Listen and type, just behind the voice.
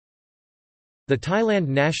The Thailand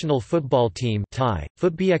national football team Thai,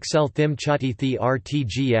 Phutbxl Thim Chati Thi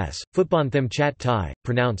Rtgs, Phutbon Thim Chat Thai,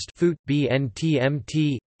 pronounced Phut,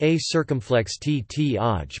 BNTMT, A circumflex TT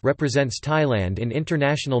Aj represents Thailand in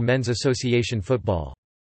International Men's Association football.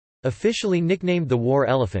 Officially nicknamed the War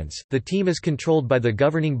Elephants, the team is controlled by the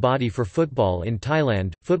governing body for football in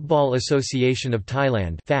Thailand, Football Association of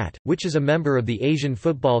Thailand (FAT), which is a member of the Asian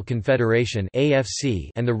Football Confederation (AFC)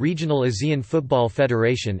 and the Regional ASEAN Football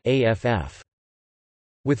Federation (AFF).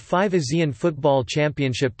 With 5 ASEAN Football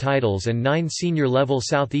Championship titles and 9 senior-level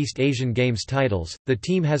Southeast Asian Games titles, the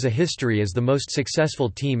team has a history as the most successful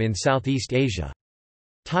team in Southeast Asia.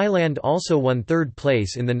 Thailand also won 3rd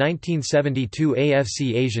place in the 1972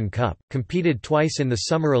 AFC Asian Cup, competed twice in the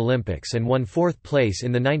Summer Olympics and won 4th place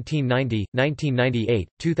in the 1990, 1998,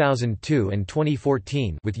 2002 and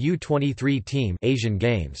 2014 with U23 team Asian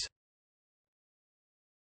Games.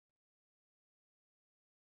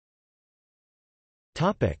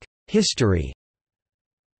 History.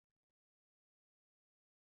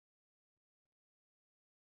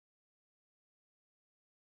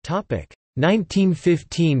 Topic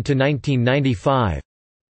 1915 to 1995.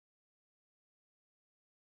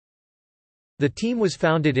 The team was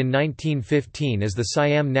founded in 1915 as the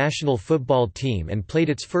Siam national football team and played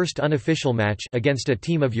its first unofficial match against a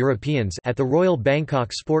team of Europeans at the Royal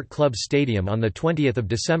Bangkok Sport Club Stadium on 20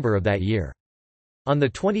 December of that year. On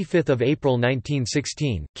 25 April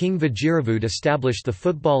 1916, King Vajiravud established the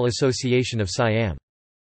Football Association of Siam.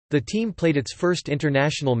 The team played its first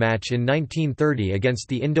international match in 1930 against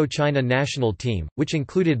the Indochina national team, which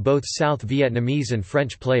included both South Vietnamese and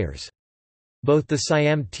French players. Both the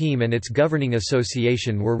Siam team and its governing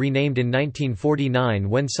association were renamed in 1949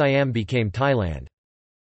 when Siam became Thailand.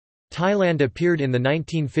 Thailand appeared in the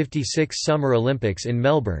 1956 Summer Olympics in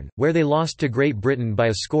Melbourne, where they lost to Great Britain by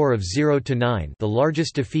a score of 0-9, the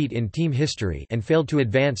largest defeat in team history, and failed to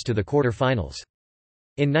advance to the quarter-finals.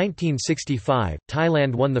 In 1965,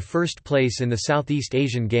 Thailand won the first place in the Southeast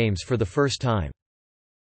Asian Games for the first time.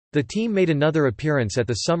 The team made another appearance at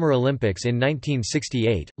the Summer Olympics in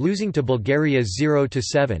 1968, losing to Bulgaria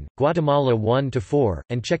 0-7, Guatemala 1-4,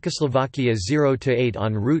 and Czechoslovakia 0-8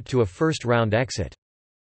 en route to a first-round exit.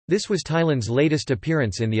 This was Thailand's latest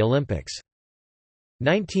appearance in the Olympics.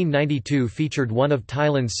 1992 featured one of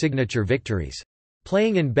Thailand's signature victories.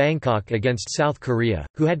 Playing in Bangkok against South Korea,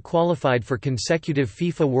 who had qualified for consecutive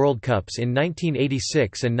FIFA World Cups in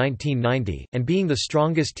 1986 and 1990, and being the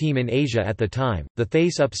strongest team in Asia at the time, the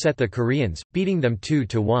Thais upset the Koreans, beating them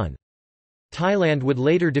 2-1. Thailand would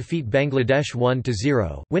later defeat Bangladesh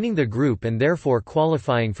 1-0, winning the group and therefore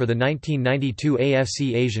qualifying for the 1992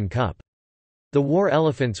 AFC Asian Cup. The War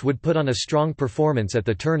Elephants would put on a strong performance at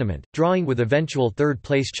the tournament, drawing with eventual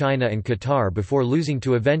third-place China and Qatar before losing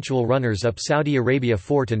to eventual runners-up Saudi Arabia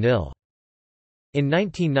 4-0. In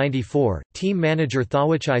 1994, team manager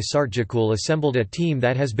Thawachai Sartjakul assembled a team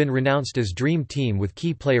that has been renounced as Dream Team with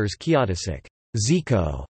key players Kiatisik,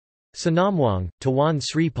 Zico, Sanamwang, Tawan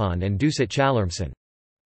Sripan and Dusit Chalermson.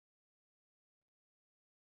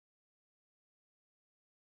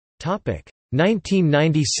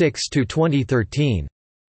 1996 to 2013.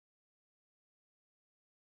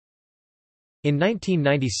 In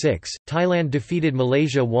 1996, Thailand defeated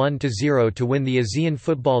Malaysia 1-0 to win the ASEAN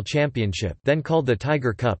Football Championship, then called the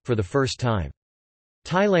Tiger Cup, for the first time.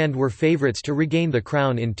 Thailand were favourites to regain the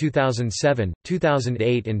crown in 2007,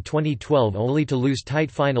 2008 and 2012, only to lose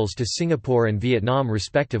tight finals to Singapore and Vietnam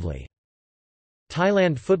respectively.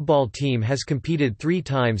 Thailand football team has competed 3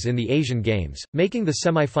 times in the Asian Games, making the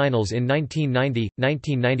semi-finals in 1990,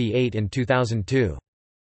 1998 and 2002.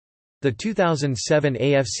 The 2007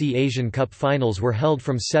 AFC Asian Cup finals were held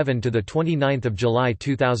from 7 to 29 July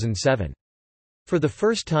 2007. For the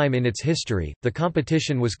first time in its history, the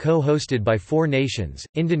competition was co-hosted by 4 nations,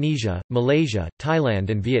 Indonesia, Malaysia, Thailand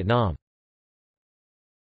and Vietnam.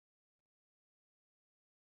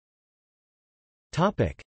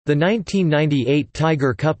 The 1998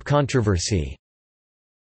 Tiger Cup controversy.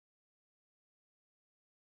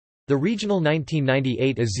 The regional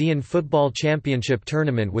 1998 ASEAN Football Championship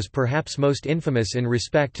tournament was perhaps most infamous in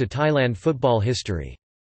respect to Thailand football history.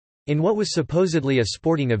 In what was supposedly a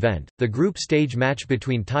sporting event, the group stage match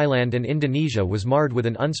between Thailand and Indonesia was marred with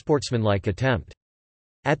an unsportsmanlike attempt.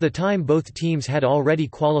 At the time both teams had already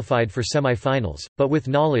qualified for semi-finals, but with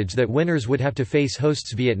knowledge that winners would have to face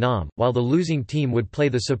hosts Vietnam, while the losing team would play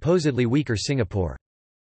the supposedly weaker Singapore.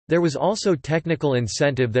 There was also technical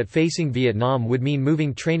incentive that facing Vietnam would mean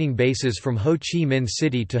moving training bases from Ho Chi Minh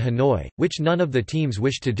City to Hanoi, which none of the teams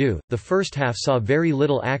wished to do. The first half saw very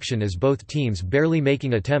little action as both teams barely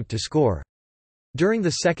making attempt to score. During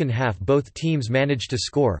the second half both teams managed to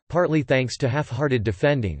score, partly thanks to half-hearted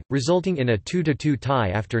defending, resulting in a 2-2 tie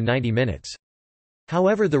after 90 minutes.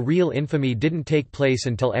 However, the real infamy didn't take place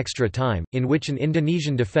until extra time, in which an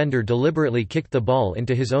Indonesian defender deliberately kicked the ball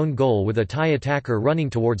into his own goal with a Thai attacker running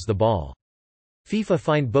towards the ball. FIFA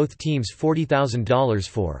fined both teams $40,000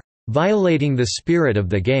 for violating the spirit of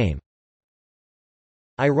the game.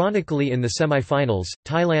 Ironically, in the semi-finals,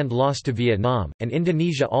 Thailand lost to Vietnam, and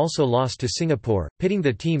Indonesia also lost to Singapore, pitting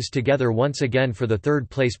the teams together once again for the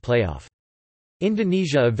third-place playoff.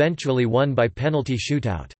 Indonesia eventually won by penalty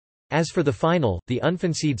shootout. As for the final, the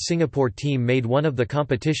unfancied Singapore team made one of the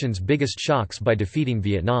competition's biggest shocks by defeating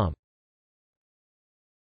Vietnam.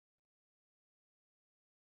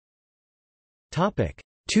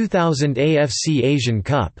 2000 AFC Asian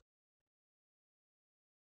Cup.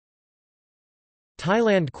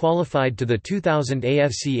 Thailand qualified to the 2000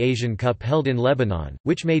 AFC Asian Cup held in Lebanon,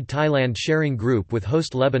 which made Thailand sharing group with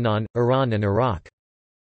host Lebanon, Iran and Iraq.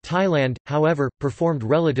 Thailand, however, performed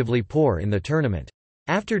relatively poor in the tournament.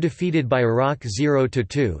 After defeated by Iraq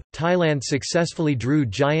 0-2, Thailand successfully drew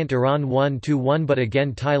giant Iran 1-1, but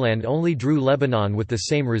again Thailand only drew Lebanon with the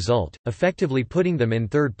same result, effectively putting them in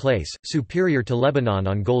third place, superior to Lebanon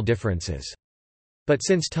on goal differences. But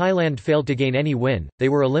since Thailand failed to gain any win, they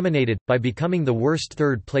were eliminated, by becoming the worst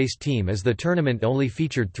third-place team as the tournament only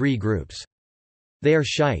featured 3 groups. They are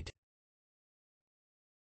shite.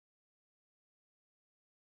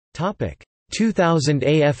 2000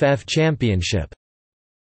 AFF Championship.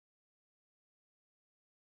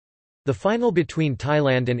 The final between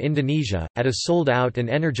Thailand and Indonesia, at a sold-out and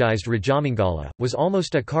energized Rajamangala, was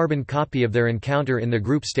almost a carbon copy of their encounter in the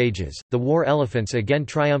group stages. The War Elephants again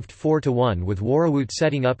triumphed 4-1 with Warawut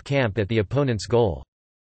setting up camp at the opponent's goal.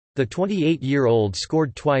 The 28-year-old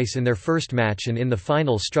scored twice in their first match and in the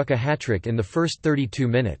final struck a hat-trick in the first 32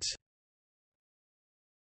 minutes.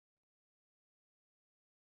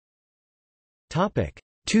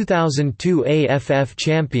 2002 AFF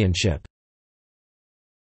Championship.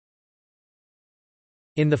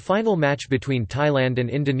 In the final match between Thailand and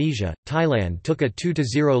Indonesia, Thailand took a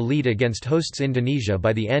 2-0 lead against hosts Indonesia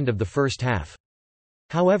by the end of the first half.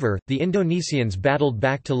 However, the Indonesians battled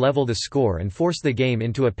back to level the score and force the game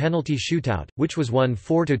into a penalty shootout, which was won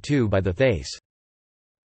 4-2 by the Thais.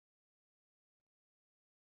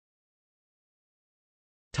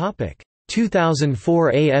 Topic: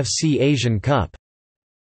 2004 AFC Asian Cup.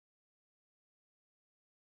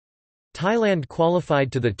 Thailand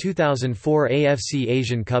qualified to the 2004 AFC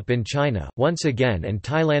Asian Cup in China, once again, and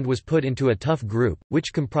Thailand was put into a tough group,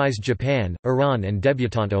 which comprised Japan, Iran and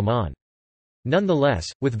debutant Oman. Nonetheless,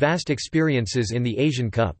 with vast experiences in the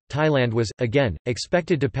Asian Cup, Thailand was, again,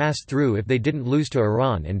 expected to pass through if they didn't lose to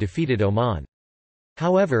Iran and defeated Oman.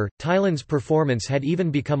 However, Thailand's performance had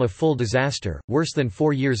even become a full disaster, worse than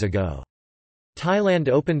 4 years ago. Thailand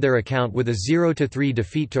opened their account with a 0-3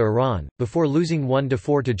 defeat to Iran, before losing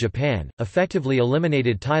 1-4 to Japan, effectively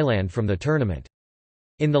eliminated Thailand from the tournament.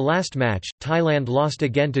 In the last match, Thailand lost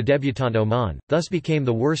again to debutant Oman, thus became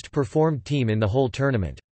the worst performed team in the whole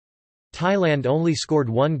tournament. Thailand only scored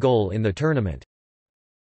 1 goal in the tournament.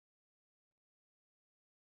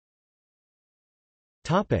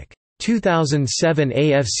 2007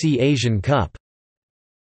 AFC Asian Cup.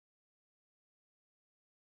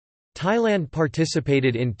 Thailand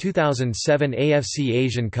participated in 2007 AFC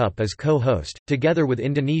Asian Cup as co-host, together with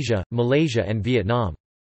Indonesia, Malaysia and Vietnam.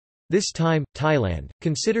 This time, Thailand,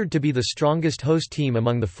 considered to be the strongest host team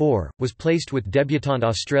among the 4, was placed with debutant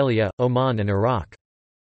Australia, Oman and Iraq.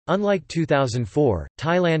 Unlike 2004,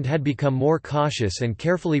 Thailand had become more cautious and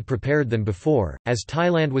carefully prepared than before, as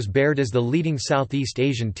Thailand was bared as the leading Southeast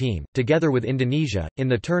Asian team, together with Indonesia, in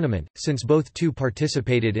the tournament, since both two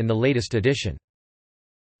participated in the latest edition.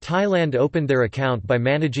 Thailand opened their account by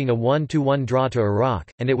managing a 1-1 draw to Iraq,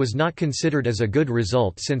 and it was not considered as a good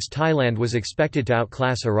result since Thailand was expected to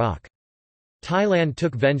outclass Iraq. Thailand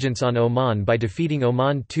took vengeance on Oman by defeating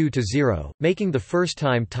Oman 2-0, making the first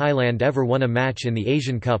time Thailand ever won a match in the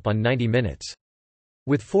Asian Cup on 90 minutes.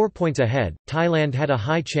 With 4 points ahead, Thailand had a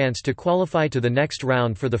high chance to qualify to the next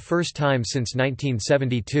round for the first time since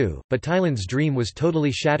 1972, but Thailand's dream was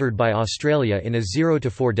totally shattered by Australia in a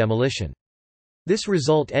 0-4 demolition. This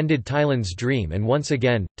result ended Thailand's dream and once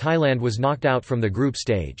again, Thailand was knocked out from the group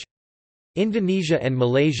stage. Indonesia and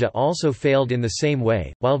Malaysia also failed in the same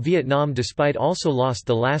way, while Vietnam despite also lost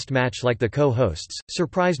the last match like the co-hosts,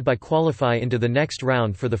 surprised by qualify into the next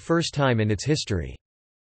round for the first time in its history.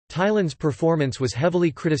 Thailand's performance was heavily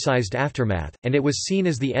criticized aftermath, and it was seen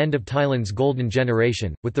as the end of Thailand's golden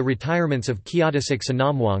generation, with the retirements of Kyatisik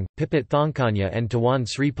Sanamwang, Pipit Thongkanya and Tawan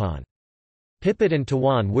Sripan. Pipit and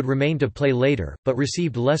Tawan would remain to play later, but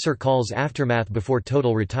received lesser calls aftermath before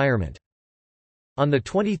total retirement. On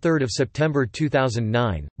 23 September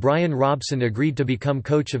 2009, Brian Robson agreed to become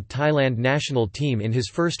coach of Thailand national team in his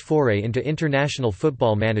first foray into international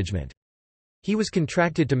football management. He was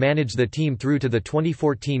contracted to manage the team through to the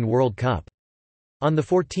 2014 World Cup. On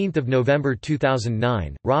 14 November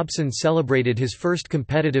 2009, Robson celebrated his first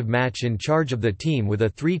competitive match in charge of the team with a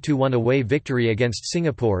 3-1 away victory against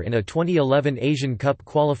Singapore in a 2011 Asian Cup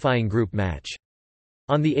qualifying group match.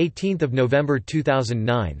 On 18 November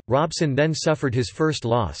 2009, Robson then suffered his first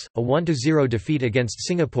loss, a 1-0 defeat against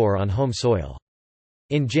Singapore on home soil.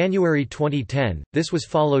 In January 2010, this was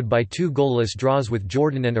followed by 2 goalless draws with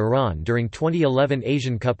Jordan and Iran during 2011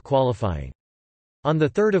 Asian Cup qualifying. On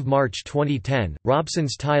 3 March 2010,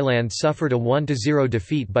 Robson's Thailand suffered a 1-0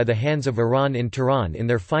 defeat by the hands of Iran in Tehran in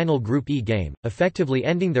their final Group E game, effectively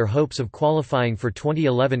ending their hopes of qualifying for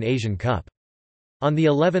 2011 Asian Cup. On the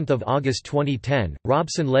 11th of August 2010,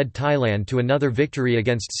 Robson led Thailand to another victory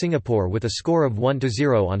against Singapore with a score of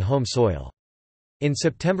 1-0 on home soil. In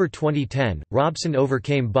September 2010, Robson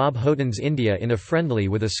overcame Bob Houghton's India in a friendly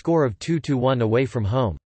with a score of 2-1 away from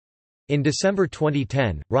home. In December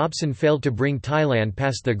 2010, Robson failed to bring Thailand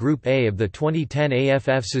past the Group A of the 2010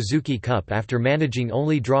 AFF Suzuki Cup after managing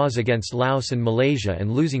only draws against Laos and Malaysia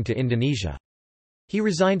and losing to Indonesia. He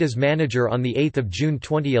resigned as manager on 8 June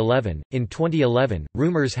 2011. In 2011,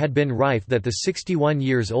 rumors had been rife that the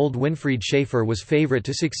 61-years-old Winfried Schaefer was favourite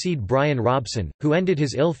to succeed Brian Robson, who ended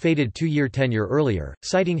his ill-fated 2-year tenure earlier,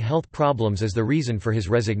 citing health problems as the reason for his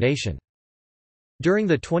resignation. During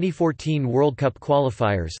the 2014 World Cup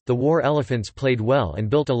qualifiers, the War Elephants played well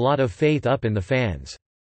and built a lot of faith up in the fans.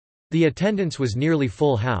 The attendance was nearly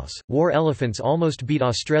full house. War Elephants almost beat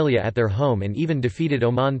Australia at their home and even defeated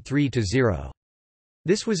Oman 3-0.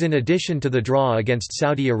 This was in addition to the draw against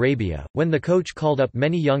Saudi Arabia, when the coach called up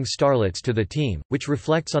many young starlets to the team, which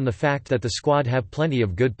reflects on the fact that the squad have plenty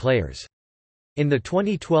of good players. In the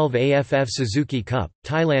 2012 AFF Suzuki Cup,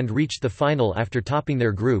 Thailand reached the final after topping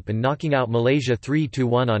their group and knocking out Malaysia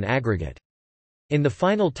 3-1 on aggregate. In the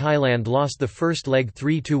final, Thailand lost the first leg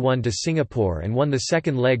 3-1 to Singapore and won the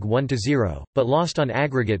second leg 1-0, but lost on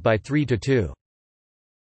aggregate by 3-2.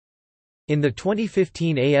 In the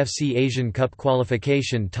 2015 AFC Asian Cup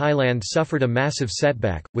qualification, Thailand suffered a massive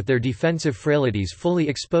setback, with their defensive frailties fully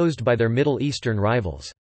exposed by their Middle Eastern rivals.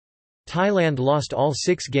 Thailand lost all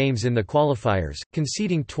 6 games in the qualifiers,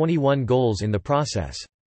 conceding 21 goals in the process.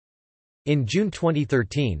 In June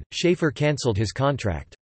 2013, Schaefer cancelled his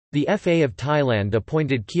contract. The FA of Thailand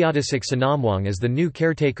appointed Kyatisuk Sanamwang as the new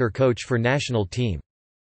caretaker coach for national team.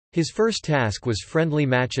 His first task was friendly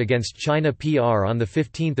match against China PR on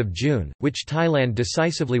 15 June, which Thailand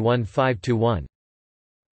decisively won 5-1.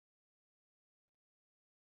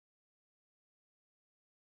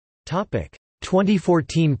 Topic: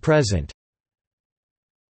 2014 present.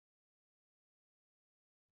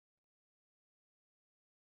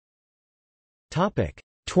 Topic: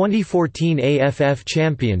 2014 AFF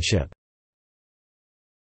Championship.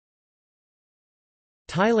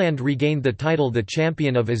 Thailand regained the title the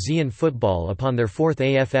champion of ASEAN football upon their 4th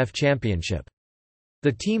AFF Championship.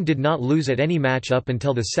 The team did not lose at any match up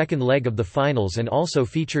until the second leg of the finals and also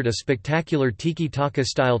featured a spectacular tiki-taka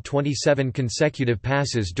style 27 consecutive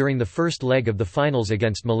passes during the first leg of the finals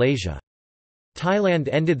against Malaysia. Thailand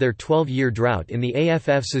ended their 12-year drought in the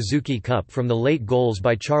AFF Suzuki Cup from the late goals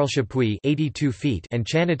by Charlesapui 82 feet and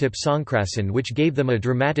Chanatip Songkrasin, which gave them a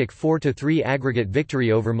dramatic 4-3 aggregate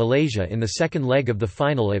victory over Malaysia in the second leg of the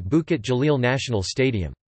final at Bukit Jalil National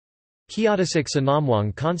Stadium. Kyatisuk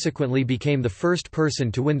Sanamwang consequently became the first person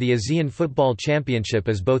to win the ASEAN Football Championship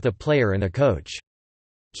as both a player and a coach.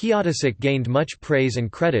 Kyatisuk gained much praise and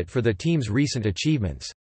credit for the team's recent achievements.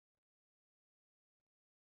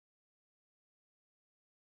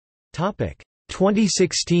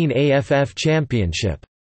 2016 AFF Championship.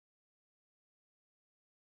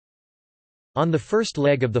 On the first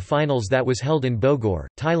leg of the finals that was held in Bogor,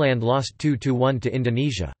 Thailand lost 2-1 to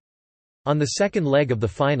Indonesia. On the second leg of the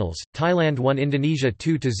finals, Thailand won Indonesia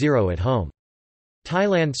 2-0 at home.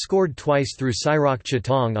 Thailand scored twice through Sirok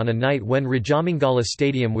Chatong on a night when Rajamanggala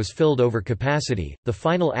Stadium was filled over capacity. The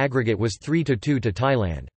final aggregate was 3-2 to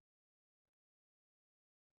Thailand.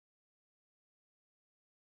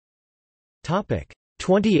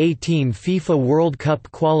 2018 FIFA World Cup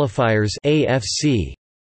Qualifiers AFC.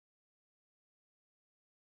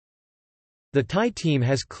 The Thai team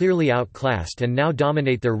has clearly outclassed and now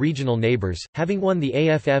dominate their regional neighbours, having won the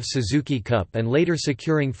AFF Suzuki Cup and later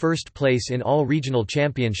securing first place in all regional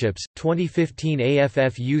championships, 2015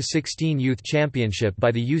 AFF U16 Youth Championship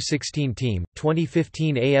by the U16 team,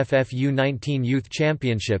 2015 AFF U19 Youth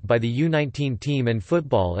Championship by the U19 team and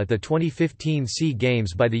football at the 2015 SEA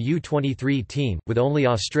Games by the U23 team, with only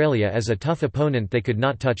Australia as a tough opponent they could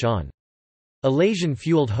not touch on. Elation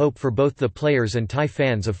fueled hope for both the players and Thai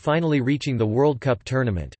fans of finally reaching the World Cup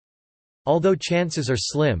tournament. Although chances are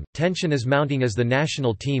slim, tension is mounting as the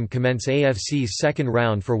national team commence AFC's second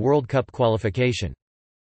round for World Cup qualification.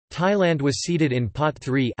 Thailand was seeded in Pot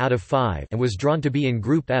 3 out of 5 and was drawn to be in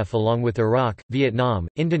Group F along with Iraq, Vietnam,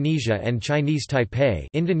 Indonesia and Chinese Taipei.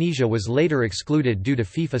 Indonesia was later excluded due to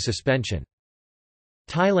FIFA suspension.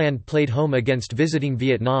 Thailand played home against visiting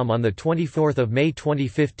Vietnam on 24 May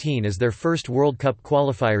 2015 as their first World Cup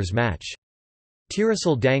qualifiers match.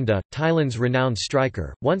 Teerasil Dangda, Thailand's renowned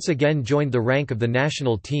striker, once again joined the rank of the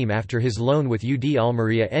national team after his loan with UD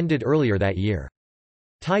Almería ended earlier that year.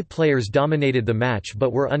 Thai players dominated the match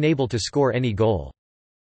but were unable to score any goal.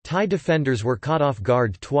 Thai defenders were caught off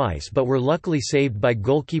guard twice but were luckily saved by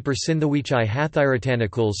goalkeeper Sinthawichai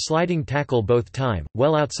Hathirathanakul's sliding tackle both time,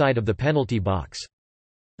 well outside of the penalty box.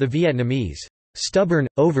 The Vietnamese, stubborn,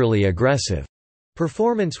 overly aggressive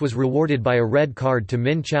performance was rewarded by a red card to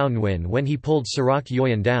Min Chau Nguyen when he pulled Sarak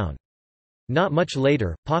Yoyan down. Not much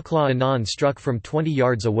later, Pakla Anand struck from 20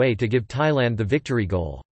 yards away to give Thailand the victory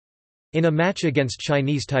goal. In a match against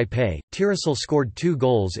Chinese Taipei, Teerasil scored 2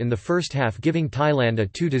 goals in the first half giving Thailand a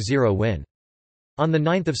 2-0 win. On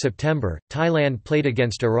 9 September, Thailand played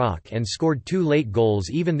against Iraq and scored 2 late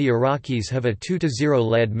goals. Even the Iraqis have a 2-0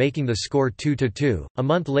 lead, making the score 2-2. A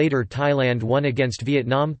month later Thailand won against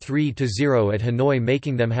Vietnam 3-0 at Hanoi,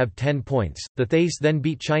 making them have 10 points. The Thais then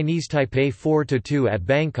beat Chinese Taipei 4-2 at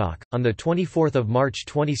Bangkok. On 24 March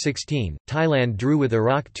 2016, Thailand drew with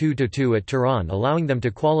Iraq 2-2 at Tehran, allowing them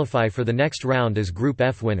to qualify for the next round as Group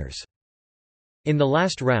F winners. In the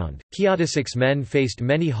last round, Kyotosik's men faced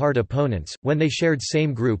many hard opponents, when they shared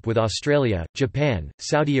same group with Australia, Japan,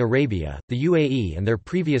 Saudi Arabia, the UAE and their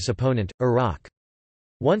previous opponent, Iraq.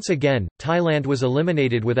 Once again, Thailand was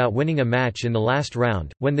eliminated without winning a match in the last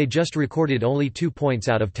round, when they just recorded only 2 points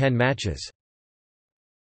out of 10 matches.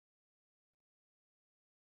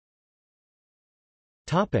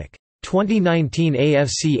 Topic: 2019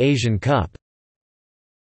 AFC Asian Cup.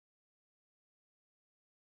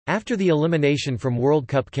 After the elimination from World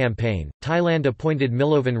Cup campaign, Thailand appointed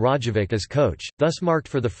Milovan Rajovic as coach, thus marked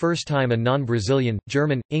for the first time a non-Brazilian,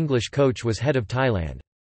 German, English coach was head of Thailand.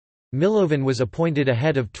 Milovan was appointed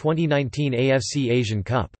ahead of 2019 AFC Asian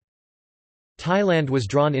Cup. Thailand was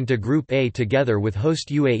drawn into Group A together with host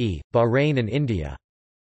UAE, Bahrain and India.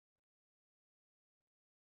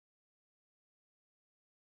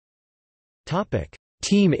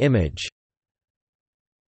 Team image.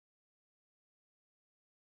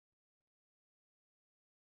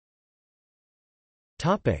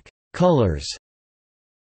 Colors.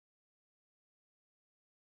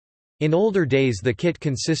 In older days the kit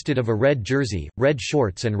consisted of a red jersey, red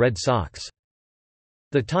shorts and red socks.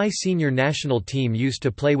 The Thai senior national team used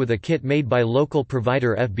to play with a kit made by local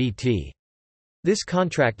provider FBT. This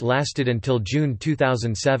contract lasted until June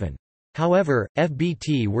 2007. However,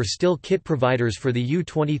 FBT were still kit providers for the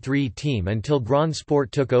U23 team until Grand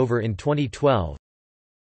Sport took over in 2012.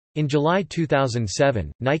 In July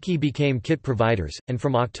 2007, Nike became kit providers, and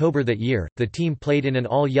from October that year, the team played in an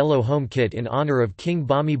all-yellow home kit in honor of King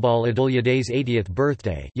Bhumibol Adulyadej's 80th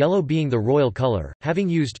birthday, yellow being the royal color, having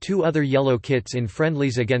used 2 other yellow kits in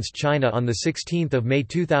friendlies against China on 16 May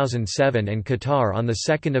 2007 and Qatar on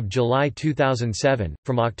 2 July 2007.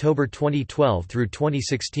 From October 2012 through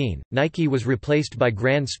 2016, Nike was replaced by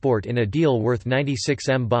Grand Sport in a deal worth 96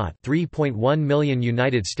 M baht, $3.1 million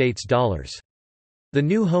United States dollars. The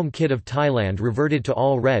new home kit of Thailand reverted to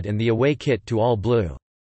all red and the away kit to all blue.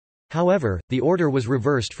 However, the order was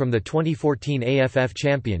reversed from the 2014 AFF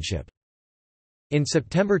Championship. In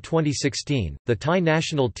September 2016, the Thai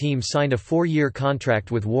national team signed a 4-year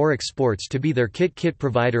contract with Warwick Sports to be their kit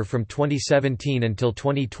provider from 2017 until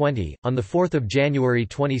 2020. On 4 January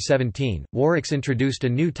 2017, Warwick's introduced a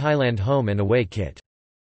new Thailand home and away kit.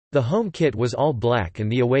 The home kit was all black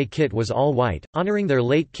and the away kit was all white, honoring their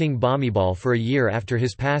late King Bhumibol for a year after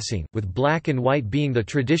his passing, with black and white being the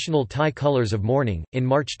traditional Thai colors of mourning. In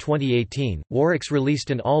March 2018, Warwick's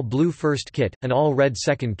released an all-blue first kit, an all-red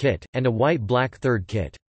second kit, and a white-black third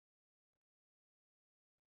kit.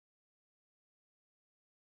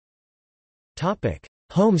 Topic: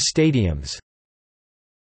 Home stadiums.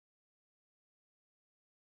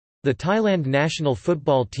 The Thailand national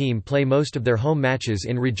football team play most of their home matches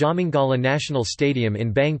in Rajamangala National Stadium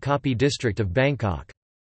in Bang Kapi district of Bangkok.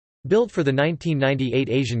 Built for the 1998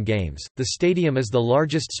 Asian Games, the stadium is the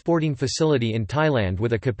largest sporting facility in Thailand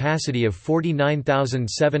with a capacity of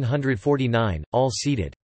 49,749, all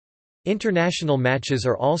seated. International matches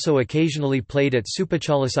are also occasionally played at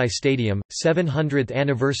Supachalisai Stadium, 700th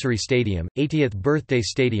Anniversary Stadium, 80th Birthday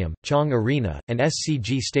Stadium, Chong Arena, and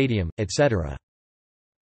SCG Stadium, etc.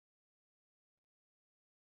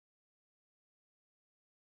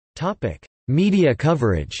 Media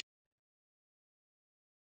coverage.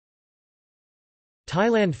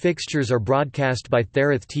 Thailand fixtures are broadcast by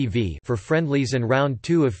Therath TV for friendlies and Round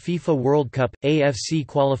 2 of FIFA World Cup, AFC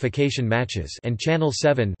qualification matches and Channel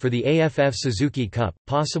 7 for the AFF Suzuki Cup,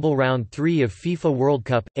 possible Round 3 of FIFA World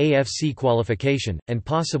Cup, AFC qualification, and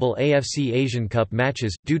possible AFC Asian Cup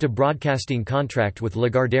matches, due to broadcasting contract with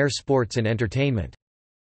Lagardère Sports and Entertainment.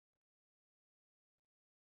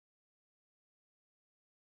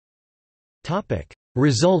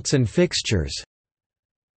 Results and fixtures.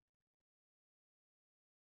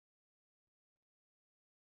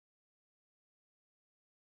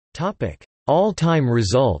 All-time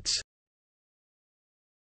results.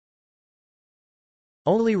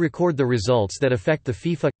 Only record the results that affect the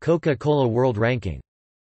FIFA – Coca-Cola World Ranking.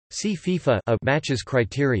 See FIFA matches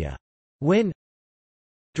criteria. Win,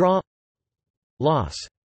 draw, loss.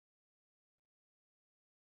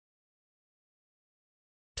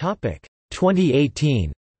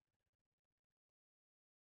 2018.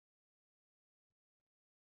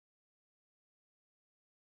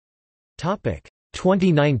 Topic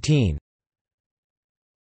 2019.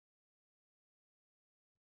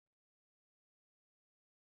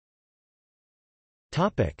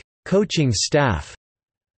 Topic Coaching staff.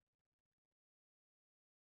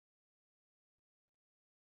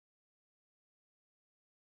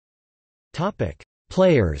 Topic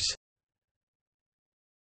Players.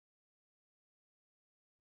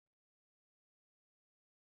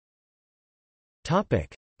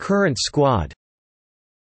 Topic Current squad.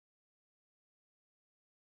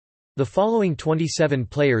 The following 27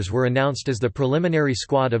 players were announced as the preliminary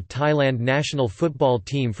squad of Thailand national football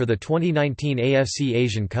team for the 2019 AFC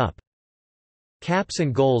Asian Cup. Caps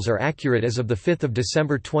and goals are accurate as of 5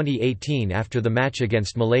 December 2018 after the match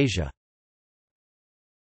against Malaysia.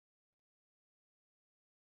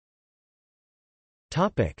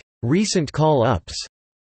 Recent call-ups.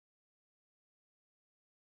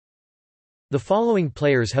 The following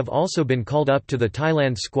players have also been called up to the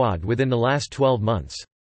Thailand squad within the last 12 months.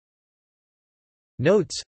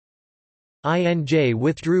 Notes: INJ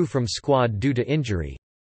withdrew from squad due to injury.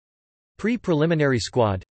 Pre-preliminary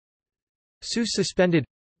squad. Su suspended.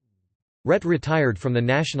 Ret retired from the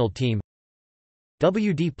national team.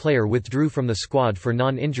 WD player withdrew from the squad for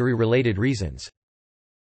non-injury related reasons.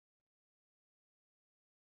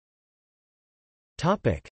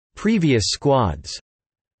 Previous squads.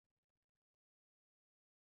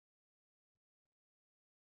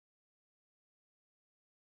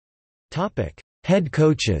 Head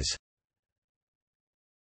coaches.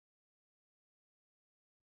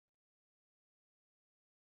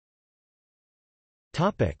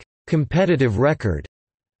 Competitive record.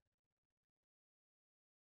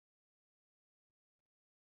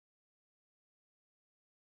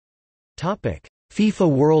 FIFA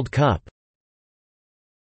World Cup.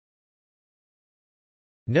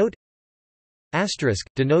 Note: Asterisk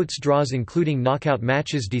denotes draws including knockout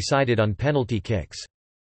matches decided on penalty kicks.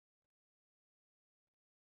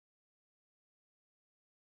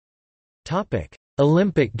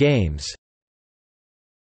 Olympic Games.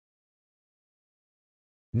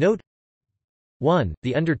 Note: 1.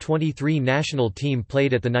 The under-23 national team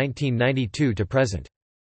played at the 1992 to present.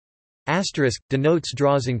 Asterisk denotes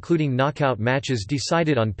draws including knockout matches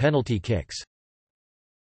decided on penalty kicks.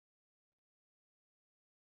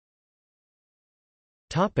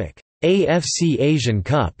 AFC Asian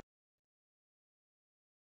Cup.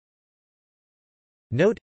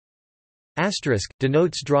 Note: Asterisk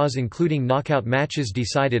denotes draws including knockout matches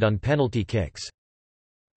decided on penalty kicks.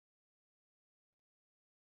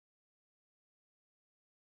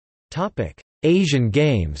 Asian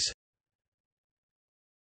Games.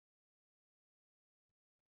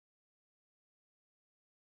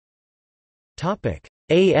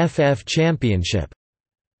 AFF Championship.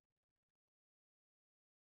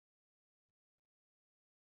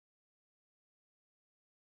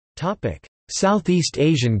 Southeast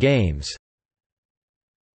Asian Games.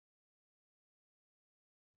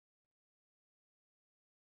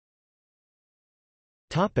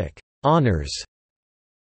 Honours.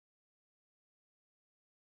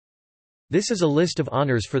 This is a list of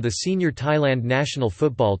honours for the senior Thailand national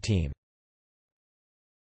football team.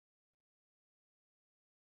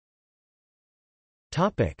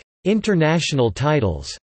 International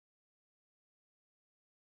titles.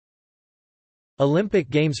 Olympic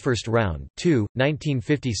Games first round 2,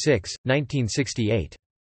 1956, 1968.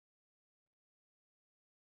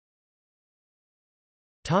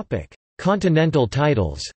 Continental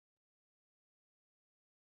titles.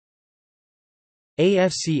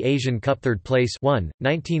 AFC Asian Cup third place 1,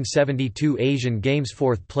 1972 Asian Games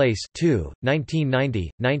fourth place 2,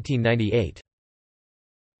 1990, 1998.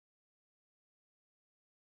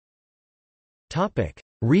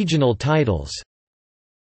 Regional titles.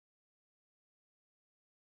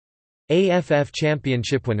 AFF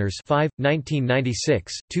Championship winners 5,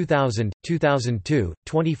 1996, 2000, 2002,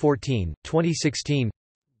 2014, 2016.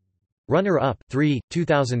 Runner-up 3,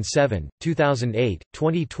 2007, 2008,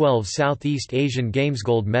 2012 Southeast Asian Games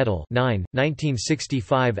gold medal 9,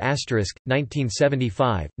 1965 *,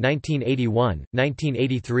 1975, 1981,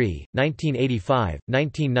 1983, 1985,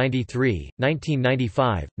 1993,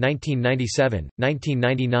 1995, 1997,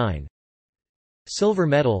 1999. Silver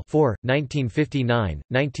medal 4, 1959,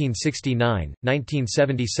 1969,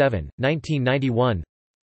 1977, 1991.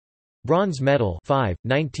 Bronze medal 5,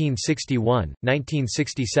 1961,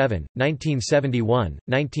 1967, 1971,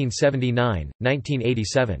 1979,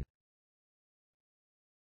 1987.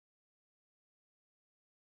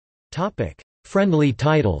 Friendly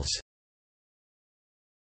titles.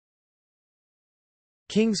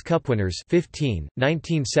 King's Cup winners 15,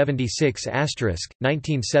 1976 *,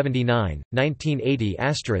 1979, 1980 *,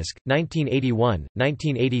 1981,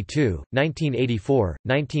 1982, 1984,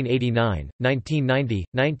 1989, 1990,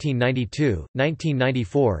 1992,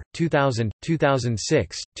 1994, 2000,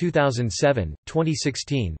 2006, 2007,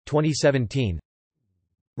 2016, 2017.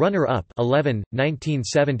 Runner-up 11,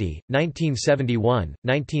 1970, 1971,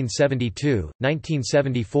 1972,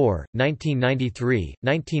 1974, 1993,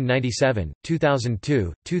 1997,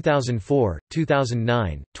 2002, 2004,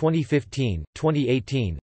 2009, 2015,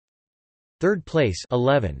 2018. Third place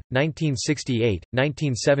 11, 1968,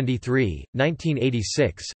 1973,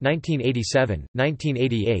 1986, 1987,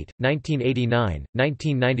 1988, 1989,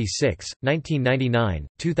 1996, 1999,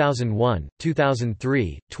 2001,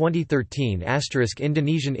 2003, 2013 *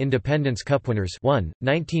 Indonesian Independence Cup winners 1,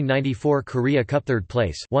 1994 Korea Cup third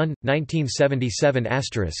place 1, 1977 *.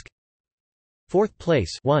 Fourth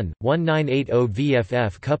place 1, 1980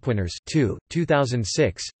 VFF Cup winners 2,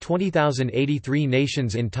 2006, 20,083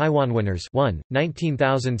 Nations in Taiwan winners 1,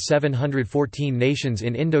 19,714 Nations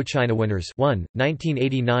in Indochina winners 1,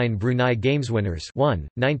 1989 Brunei Games winners 1,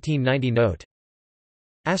 1990 Note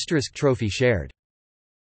 * trophy shared.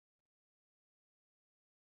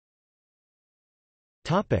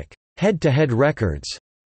 Head-to-head records.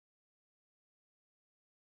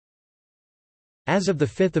 As of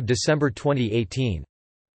 5 December 2018.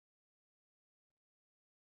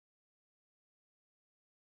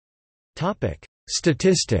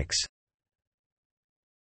 Statistics.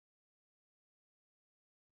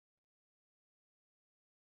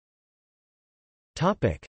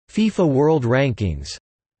 FIFA World Rankings.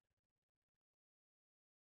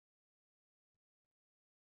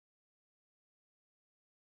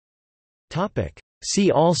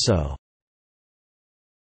 See also: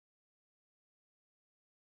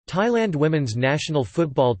 Thailand women's national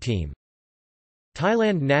football team,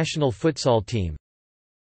 Thailand national futsal team,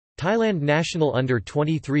 Thailand national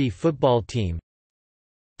under-23 football team,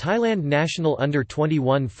 Thailand national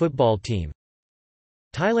under-21 football team,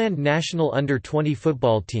 Thailand national under-20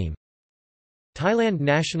 football team, Thailand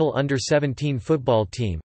national under-17 football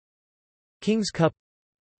team, King's Cup.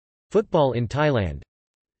 Football in Thailand.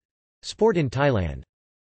 Sport in Thailand.